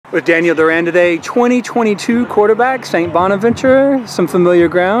With Daniel Duran today, 2022 quarterback, St. Bonaventure. Some familiar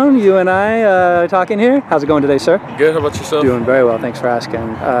ground, you and I talking here. How's it going today, sir? Good, how about yourself? Doing very well, thanks for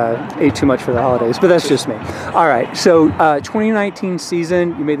asking. Ate too much for the holidays, but that's just me. All right, so 2019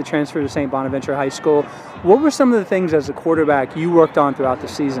 season, you made the transfer to St. Bonaventure High School. What were some of the things as a quarterback you worked on throughout the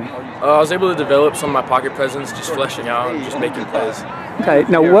season? I was able to develop some of my pocket presence, just fleshing out and just making plays. Okay,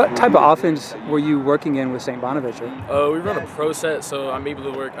 now what type of offense were you working in with St. Bonaventure? We run a pro set, so I'm able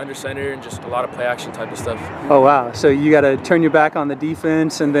to work under center and just a lot of play action type of stuff. Oh wow, so you got to turn your back on the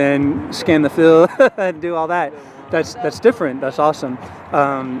defense and then scan the field and do all that. That's different, that's awesome.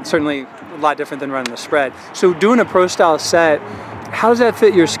 Certainly a lot different than running the spread. So doing a pro style set, how does that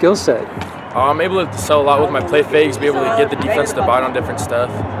fit your skill set? I'm able to sell a lot with my play fakes, be able to get the defense to bite on different stuff.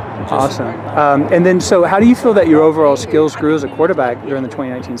 Awesome. And then, so how do you feel that your overall skills grew as a quarterback during the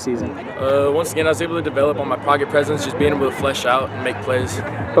 2019 season? Once again, I was able to develop on my pocket presence, just being able to flesh out and make plays.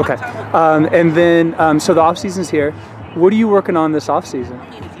 Okay. And then, so the off season's here. What are you working on this off season?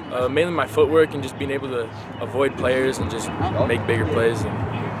 Mainly my footwork and just being able to avoid players and just make bigger plays.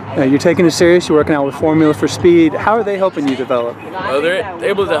 You're taking it serious. You're working out with formula for speed. How are they helping you develop? They're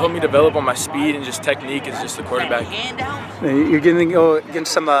able to help me develop on my speed and just technique as just a quarterback. You're getting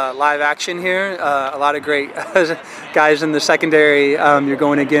some live action here. A lot of great guys in the secondary you're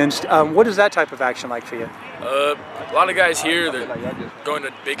going against. What is that type of action like for you? A lot of guys here, they're going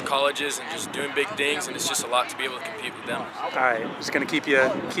to big colleges and just doing big things, and it's just a lot to be able to compete with them. All right, it's going to keep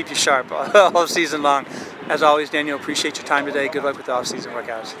you sharp all season long. As always, Daniel, appreciate your time today. Good luck with the off-season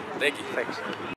workouts. Thank you. Thanks.